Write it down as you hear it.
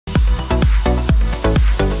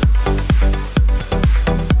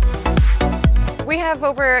have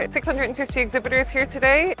over 650 exhibitors here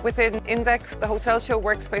today within Index, the hotel show,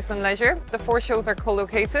 Workspace and Leisure. The 4 shows are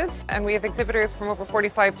co-located and we have exhibitors from over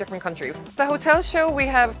 45 different countries. The hotel show we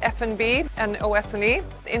have F&B and OS&E.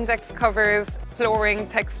 Index covers flooring,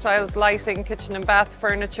 textiles, lighting, kitchen and bath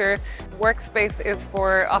furniture. Workspace is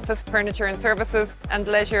for office furniture and services, and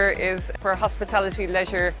Leisure is for hospitality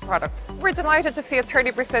leisure products. We're delighted to see a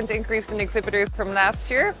 30% increase in exhibitors from last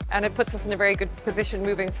year, and it puts us in a very good position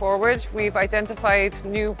moving forward. We've identified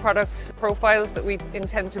new product profiles that we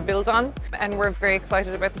intend to build on, and we're very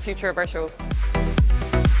excited about the future of our shows.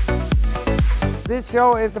 This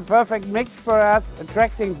show is a perfect mix for us,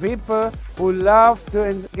 attracting people who love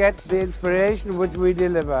to get the inspiration which we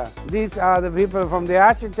deliver. These are the people from the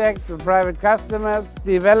architects, the private customers,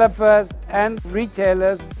 developers and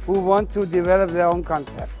retailers who want to develop their own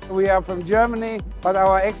concept. We are from Germany, but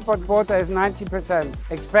our export quota is 90%.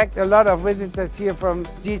 Expect a lot of visitors here from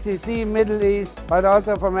GCC, Middle East, but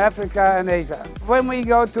also from Africa and Asia. When we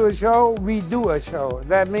go to a show, we do a show.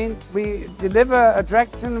 That means we deliver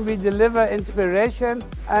attraction, we deliver inspiration,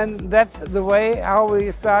 and that's the way how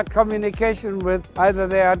we start communication with either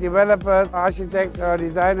they are developers, architects or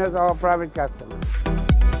designers or private customers.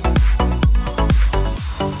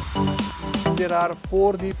 There are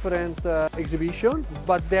 4 different exhibitions,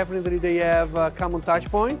 but definitely they have a common touch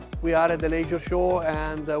point. We are at the leisure show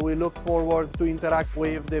and we look forward to interact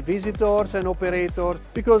with the visitors and operators,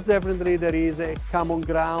 because definitely there is a common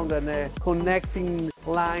ground and a connecting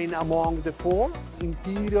line among the 4.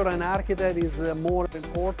 Interior and architect is more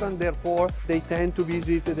important, therefore they tend to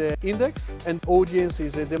visit the Index, and audience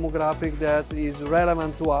is a demographic that is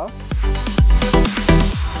relevant to us.